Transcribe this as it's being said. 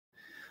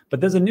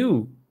But there's a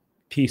new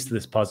piece to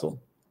this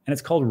puzzle, and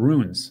it's called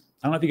runes.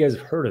 I don't know if you guys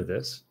have heard of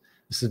this.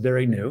 This is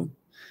very new. And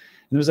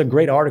there's a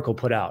great article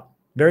put out.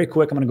 Very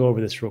quick, I'm going to go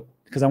over this real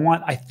because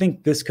I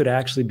think this could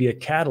actually be a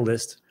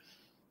catalyst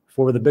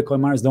for the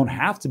Bitcoin miners don't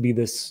have to be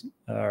this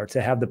or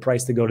to have the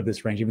price to go to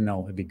this range, even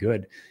though it'd be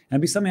good. And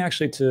it'd be something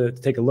actually to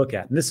take a look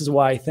at. And this is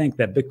why I think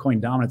that Bitcoin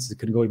dominance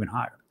could go even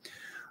higher.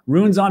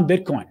 Runes on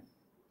Bitcoin.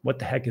 What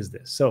the heck is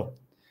this? So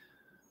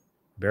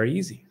very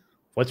easy.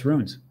 What's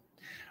runes?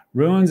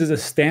 Runes is a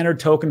standard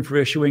token for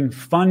issuing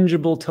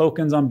fungible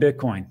tokens on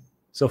Bitcoin.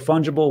 So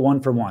fungible,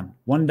 one for one.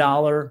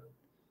 $1,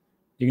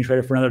 you can trade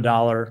it for another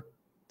dollar,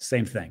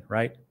 same thing,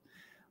 right?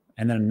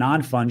 And then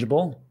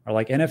non-fungible are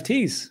like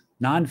NFTs,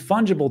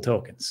 non-fungible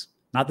tokens,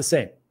 not the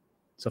same.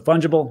 So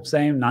fungible,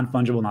 same,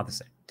 non-fungible, not the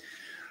same.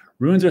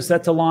 Runes are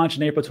set to launch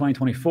in April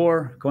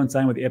 2024,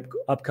 coinciding with the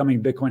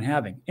upcoming Bitcoin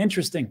halving.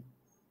 Interesting.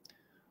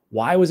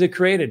 Why was it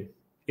created?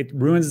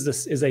 Runes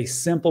is a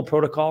simple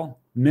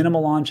protocol,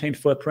 minimal on-chain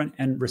footprint,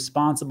 and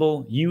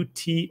responsible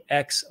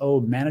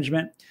UTXO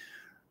management.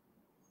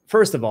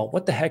 First of all,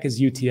 what the heck is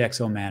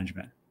UTXO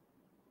management?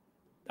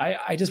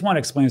 I just want to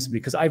explain this to you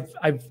because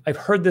I've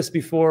heard this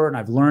before and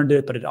I've learned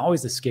it, but it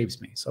always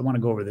escapes me. So I want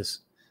to go over this,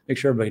 make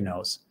sure everybody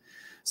knows.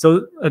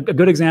 So a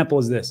good example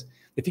is this.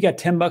 If you got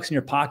 10 bucks in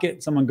your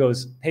pocket, someone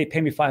goes, hey, pay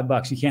me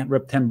 $5. You can't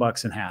rip 10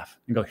 bucks in half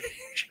and go,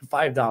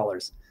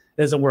 $5.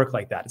 It doesn't work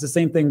like that. It's the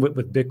same thing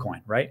with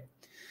Bitcoin, right?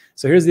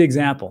 So here's the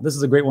example. This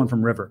is a great one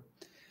from River.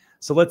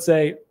 So let's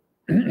say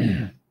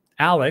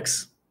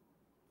Alex,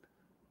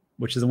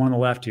 which is the one on the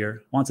left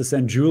here, wants to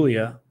send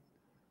Julia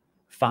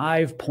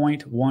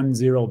 5.10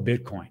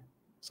 Bitcoin.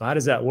 So how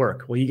does that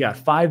work? Well, you got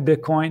 5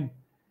 Bitcoin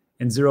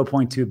and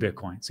 0.2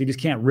 Bitcoin. So you just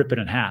can't rip it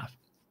in half.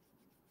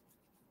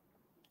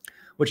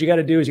 What you got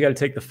to do is you got to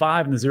take the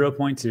 5 and the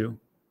 0.2, and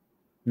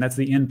that's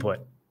the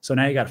input. So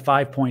now you got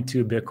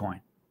 5.2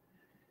 Bitcoin.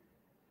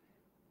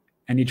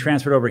 And you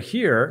transfer it over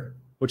here,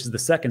 which is the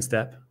second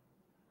step.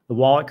 The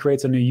wallet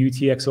creates a new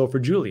UTXO for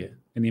Julia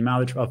in the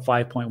amount of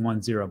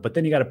 5.10. But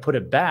then you got to put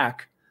it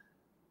back,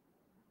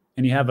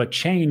 and you have a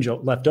change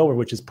left over,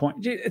 which is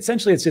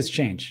essentially it's just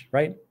change,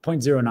 right?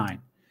 0.09.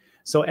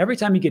 So every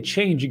time you get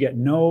change, you get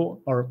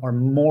no or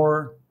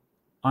more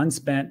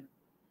unspent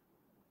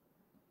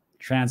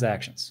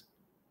transactions,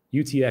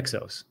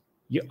 UTXOs,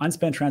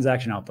 unspent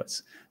transaction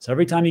outputs. So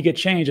every time you get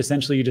change,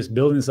 essentially you're just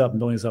building this up and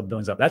building this up,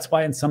 building this up. That's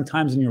why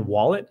sometimes in your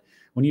wallet,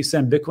 when you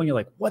send Bitcoin, you're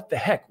like, what the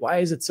heck? Why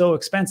is it so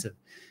expensive?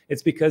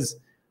 It's because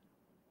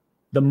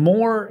the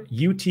more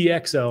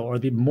UTXO or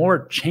the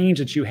more change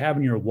that you have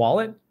in your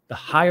wallet, the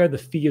higher the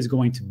fee is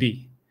going to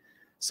be.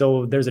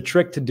 So there's a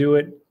trick to do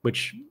it,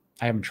 which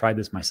I haven't tried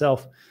this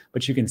myself,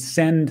 but you can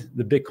send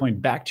the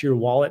Bitcoin back to your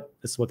wallet.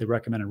 This is what they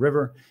recommend in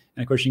River.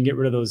 And of course, you can get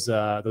rid of those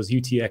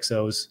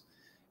UTXOs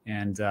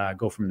and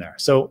go from there.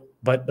 So,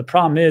 but the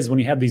problem is when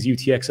you have these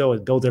UTXO,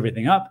 it builds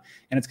everything up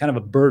and it's kind of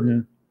a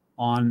burden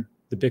on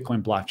the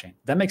Bitcoin blockchain.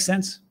 That makes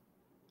sense?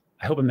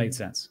 I hope it made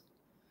sense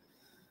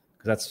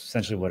because that's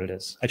essentially what it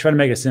is. I try to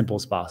make it as simple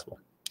as possible.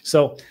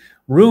 So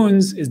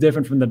runes is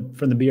different from the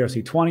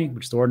BRC20,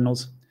 which is the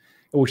ordinals,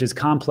 which is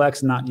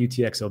complex, not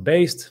UTXO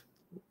based.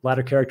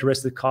 Latter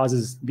characteristic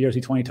causes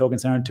BRC20 token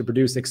center to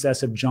produce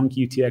excessive junk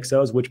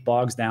UTXOs, which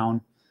bogs down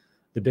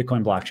the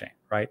Bitcoin blockchain,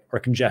 right? Or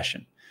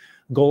congestion.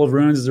 Goal of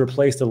runes is to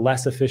replace the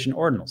less efficient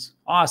ordinals.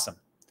 Awesome.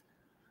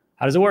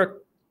 How does it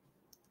work?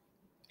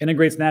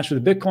 Integrates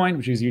naturally with Bitcoin,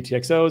 which uses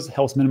UTXOs,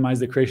 helps minimize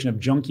the creation of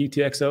junk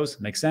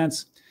UTXOs. Makes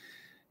sense.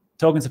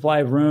 Token supply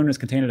of rune is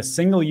contained in a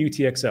single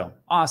UTXO.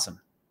 Awesome.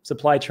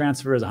 Supply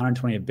transfer is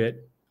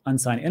 128-bit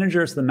unsigned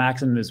integer, so the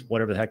maximum is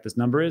whatever the heck this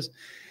number is.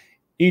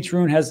 Each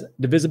rune has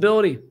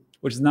divisibility,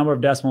 which is the number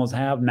of decimals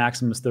have,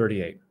 maximum is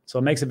 38. So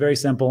it makes it very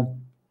simple.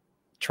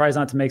 Tries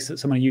not to make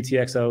so many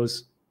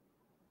UTXOs.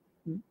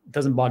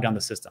 Doesn't bog down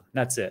the system.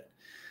 That's it.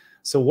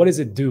 So what does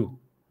it do?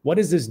 What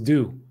does this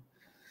do?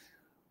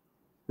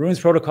 Runes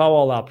protocol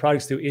will allow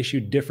projects to issue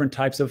different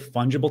types of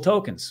fungible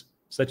tokens,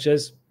 such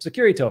as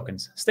security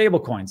tokens, stable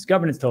coins,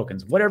 governance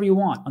tokens, whatever you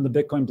want on the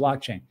Bitcoin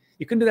blockchain.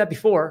 You couldn't do that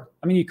before.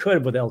 I mean, you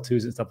could with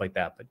L2s and stuff like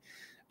that.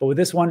 But with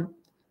this one,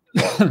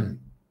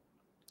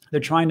 they're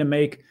trying to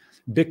make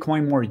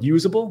Bitcoin more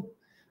usable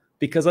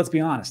because let's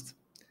be honest.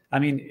 I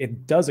mean,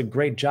 it does a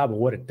great job of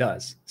what it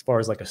does as far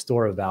as like a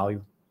store of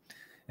value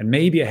and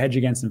maybe a hedge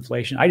against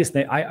inflation. I just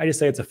say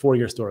it's a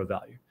 4-year store of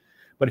value.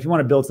 But if you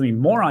want to build something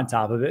more on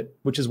top of it,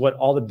 which is what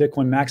all the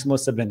Bitcoin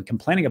maximalists have been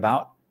complaining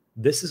about,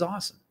 this is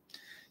awesome.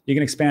 You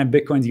can expand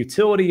Bitcoin's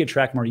utility,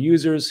 attract more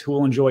users who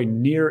will enjoy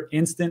near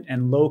instant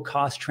and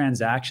low-cost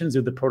transactions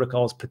through the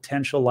protocol's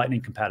potential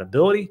Lightning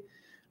compatibility. In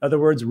other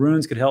words,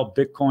 runes could help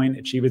Bitcoin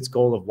achieve its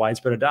goal of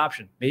widespread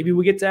adoption. Maybe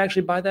we get to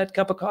actually buy that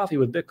cup of coffee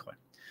with Bitcoin.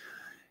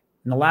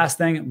 And the last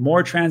thing,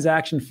 more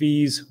transaction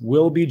fees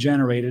will be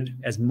generated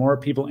as more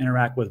people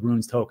interact with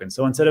runes tokens.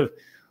 So instead of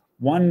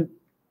one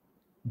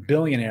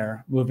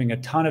billionaire moving a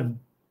ton of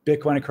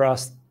Bitcoin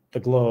across the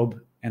globe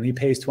and he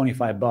pays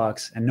 25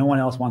 bucks and no one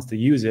else wants to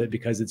use it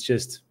because it's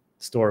just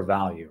store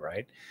value,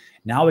 right?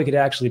 Now we could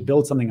actually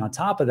build something on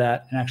top of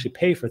that and actually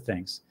pay for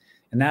things.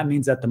 And that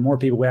means that the more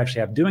people we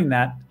actually have doing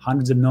that,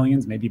 hundreds of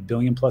millions, maybe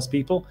billion plus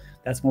people,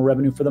 that's more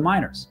revenue for the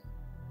miners.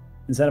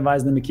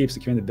 Incentivize them to keep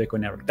securing the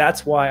Bitcoin network.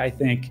 That's why I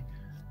think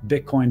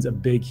Bitcoin's a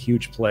big,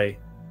 huge play.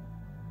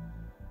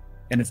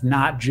 And it's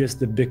not just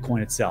the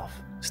Bitcoin itself.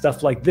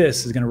 Stuff like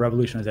this is going to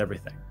revolutionize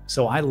everything.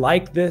 So I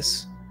like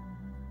this.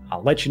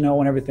 I'll let you know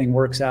when everything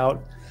works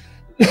out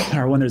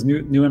or when there's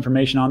new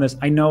information on this.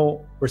 I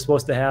know we're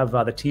supposed to have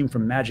the team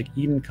from Magic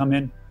Eden come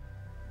in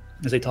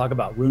as they talk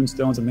about rune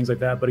stones and things like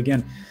that. But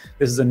again,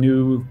 this is a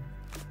new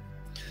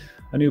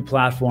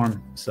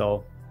platform.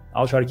 So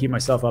I'll try to keep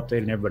myself updated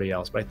and everybody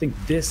else. But I think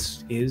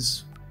this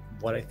is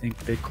what I think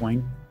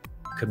Bitcoin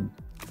could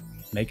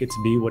make it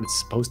to be what it's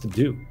supposed to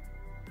do.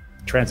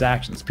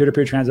 Transactions,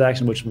 peer-to-peer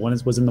transaction, which one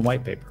was in the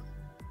white paper.